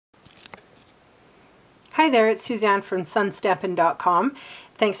Hi there, it's Suzanne from Stampin.com.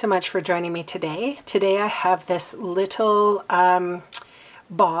 Thanks so much for joining me today. Today I have this little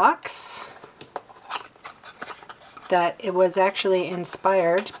box that it was actually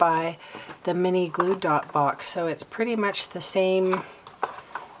inspired by the mini glue dot box. So it's pretty much the same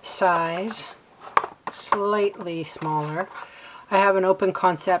size, slightly smaller. I have an open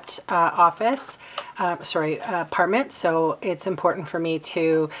concept apartment, so it's important for me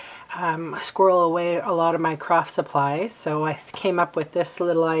to squirrel away a lot of my craft supplies. So I came up with this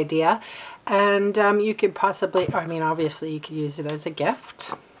little idea, and you could possibly, obviously you could use it as a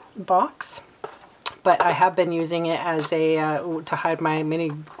gift box, but I have been using it as a to hide my mini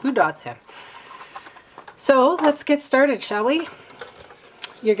glue dots in. So let's get started, shall we?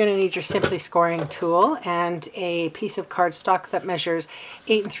 You're going to need your Simply Scoring tool and a piece of cardstock that measures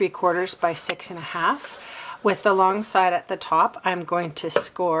 8 3/4 by 6 1/2. With the long side at the top, I'm going to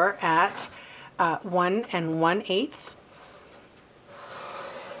score at 1 1/8,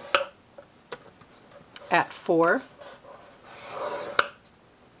 at 4,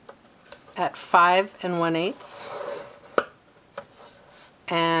 at 5 1/8,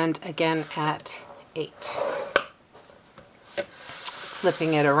 and again at 8.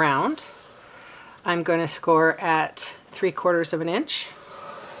 Flipping it around, I'm going to score at 3/4 of an inch,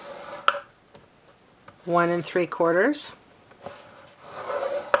 1 3/4,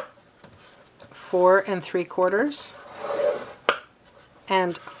 4 3/4,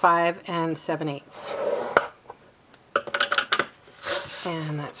 and 5 7/8.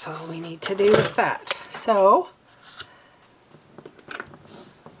 And that's all we need to do with that. So,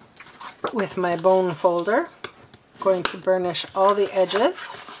 with my bone folder, going to burnish all the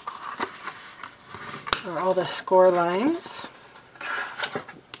edges, or all the score lines.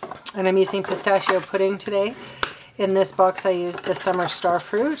 And I'm using pistachio pudding today. In this box I used the summer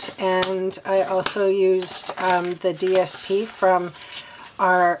starfruit, and I also used the DSP from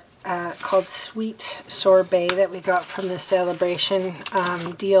our called Sweet Sorbet that we got from the Celebration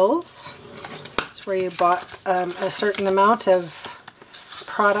deals. It's where you bought a certain amount of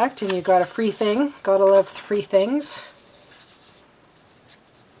product and you got a free thing. Gotta love free things.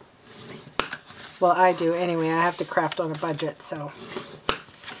 Well, I do anyway. I have to craft on a budget, so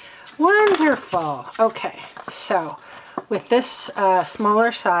wonderful. Okay, so with this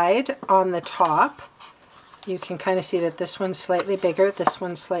smaller side on the top, you can kind of see that this one's slightly bigger, this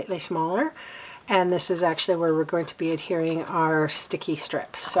one's slightly smaller, and this is actually where we're going to be adhering our sticky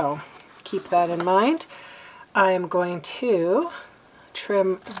strips. So keep that in mind. I am going to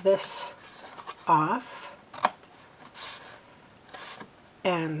trim this off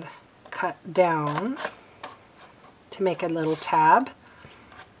and cut down to make a little tab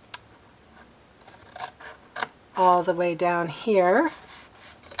all the way down here,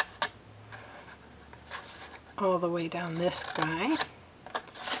 all the way down this guy,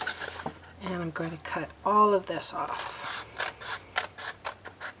 and I'm going to cut all of this off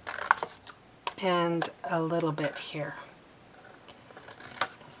and a little bit here.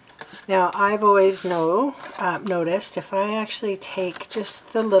 Now, I've always noticed if I actually take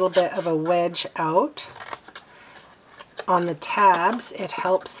just a little bit of a wedge out on the tabs, it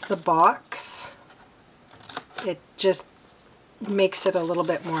helps the box. It just makes it a little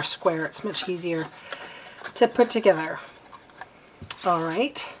bit more square. It's much easier to put together. All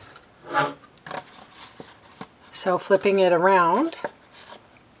right. So flipping it around,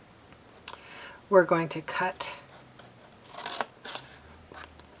 we're going to cut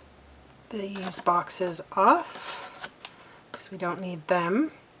these boxes off because we don't need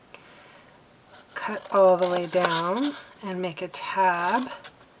them. Cut all the way down and make a tab.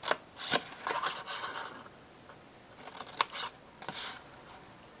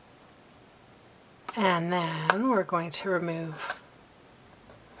 And then we're going to remove,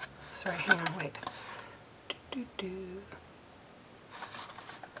 sorry, hang on, wait.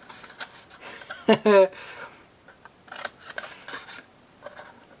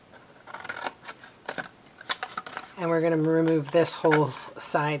 And we're going to remove this whole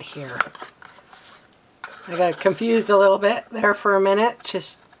side here. I got confused a little bit there for a minute,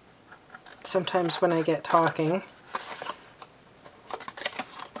 just sometimes when I get talking.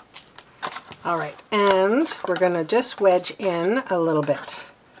 Alright, and we're going to just wedge in a little bit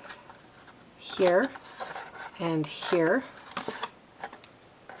here and here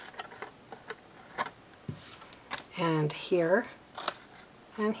and here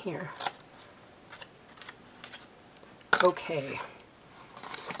and here. Okay,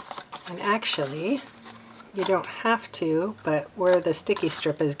 and actually you don't have to, but where the sticky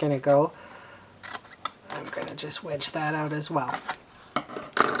strip is going to go, I'm going to just wedge that out as well.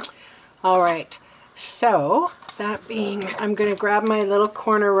 All right, So that being, I'm going to grab my little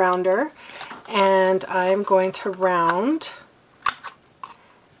corner rounder and I'm going to round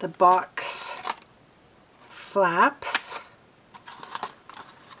the box flaps.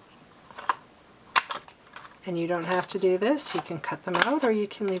 And you don't have to do this. You can cut them out or you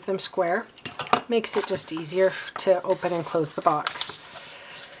can leave them square. Makes it just easier to open and close the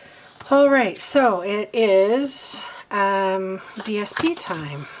box. All right, so it is DSP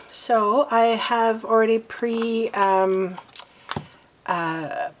time. So I have already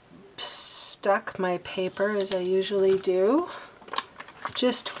stuck my paper as I usually do,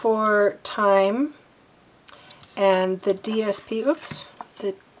 just for time. And the DSP,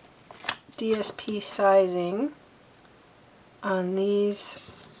 the DSP sizing on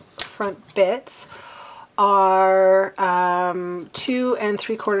these front bits are 2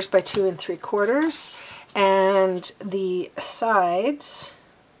 3/4 by 2 3/4, and the sides,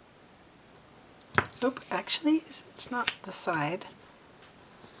 actually it's not the side.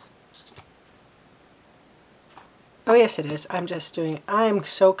 Oh yes it is. I'm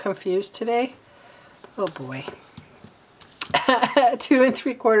so confused today. Oh boy. 2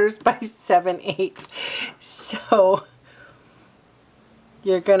 3/4 by 7/8. So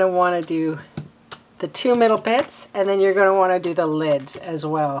you're going to want to do the 2 middle bits, and then you're going to want to do the lids as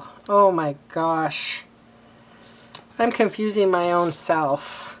well. Oh my gosh. I'm confusing my own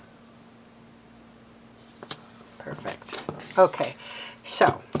self. Perfect. Okay,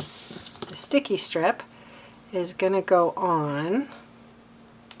 so the sticky strip is going to go on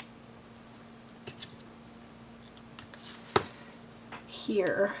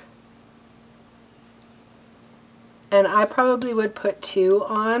here. And I probably would put 2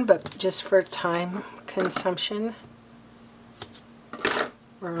 on, but just for time consumption,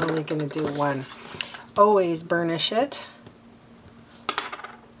 we're only going to do 1. Always burnish it.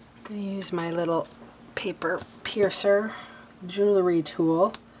 I'm going to use my little paper piercer jewelry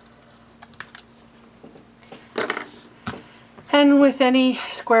tool. And with any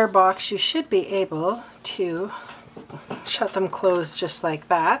square box, you should be able to shut them closed just like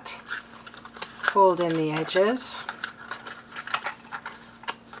that. Fold in the edges.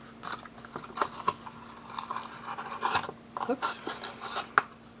 Oops.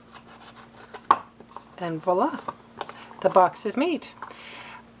 And voila, the box is made.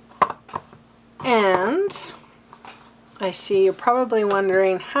 And I see you're probably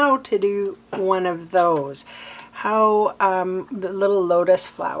wondering how to do one of those. How the little lotus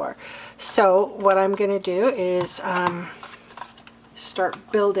flower. So what I'm going to do is start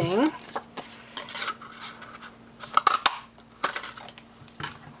building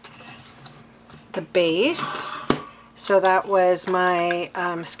the base. So that was my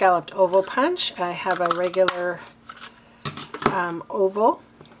scalloped oval punch. I have a regular oval,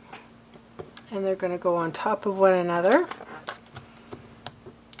 and they're going to go on top of one another.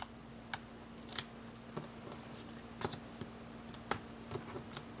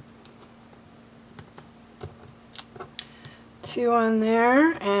 Two on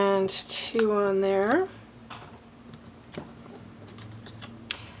there and 2 on there.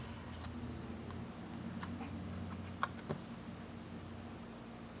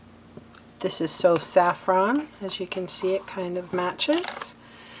 This is so saffron, as you can see it kind of matches.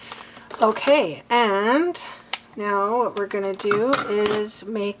 Okay, and now what we're going to do is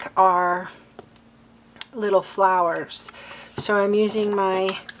make our little flowers. So I'm using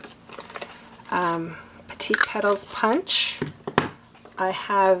my Petite Petals punch. I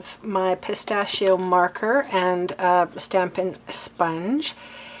have my pistachio marker and Stampin' sponge.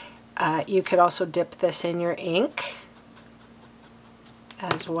 You could also dip this in your ink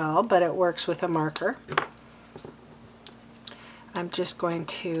as well, but it works with a marker. I'm just going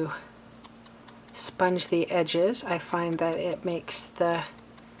to sponge the edges. I find that it makes the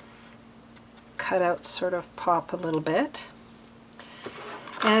cutouts sort of pop a little bit.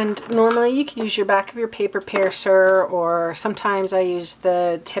 And normally you can use your back of your paper piercer, or sometimes I use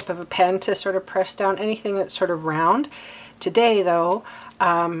the tip of a pen to sort of press down anything that's sort of round. Today though,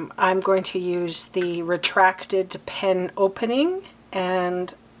 I'm going to use the retracted pen opening,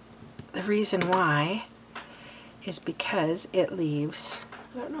 and the reason why is because it leaves,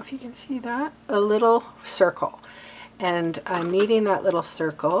 I don't know if you can see that, a little circle. And I'm needing that little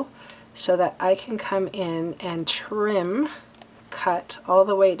circle so that I can come in and trim, cut all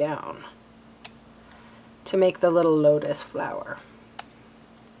the way down to make the little lotus flower.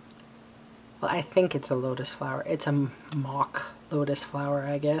 Well, I think it's a lotus flower. It's a mock lotus flower,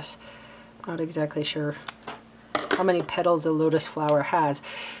 I guess. Not exactly sure how many petals a lotus flower has.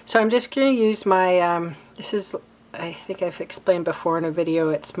 So I'm just going to use my, this is I think I've explained before in a video,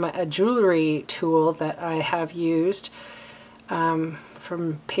 it's a jewelry tool that I have used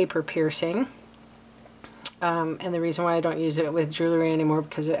from paper piercing. And the reason why I don't use it with jewelry anymore,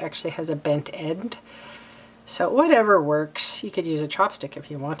 because it actually has a bent end. So whatever works. You could use a chopstick if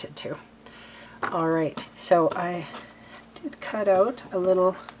you wanted to. Alright, so I did cut out a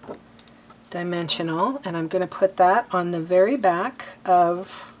little dimensional, and I'm going to put that on the very back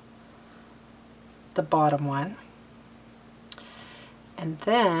of the bottom one. And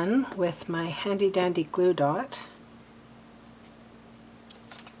then with my handy dandy glue dot,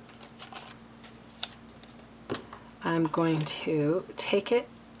 I'm going to take it,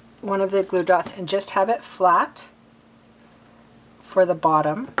 one of the glue dots, and just have it flat for the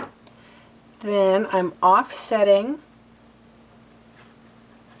bottom. Then I'm offsetting,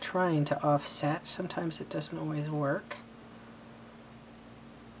 trying to offset, sometimes it doesn't always work,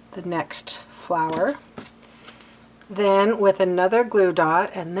 the next flower. Then with another glue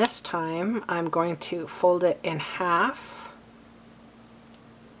dot, and this time I'm going to fold it in half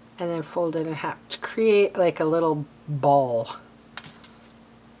and then fold it in half to create like a little ball.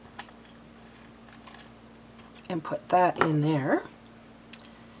 And put that in there.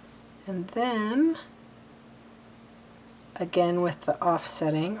 And then again with the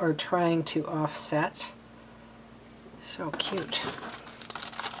offsetting, or trying to offset. So cute.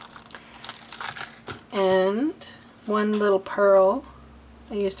 And one little pearl.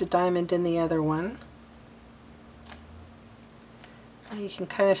 I used a diamond in the other one. You can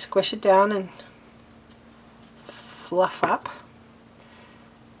kind of squish it down and fluff up.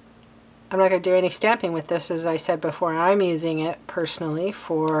 I'm not going to do any stamping with this, as I said before. I'm using it personally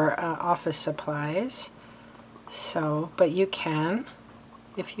for office supplies. So, but you can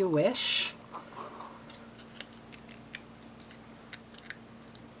if you wish.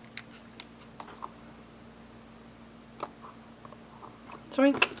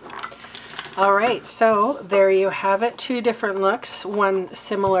 Zoink. Alright, so there you have it. Two different looks, one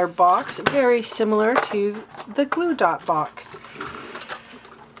similar box, very similar to the glue dot box.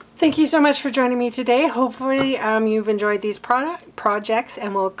 Thank you so much for joining me today. Hopefully you've enjoyed these projects,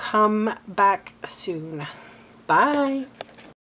 and we'll come back soon. Bye!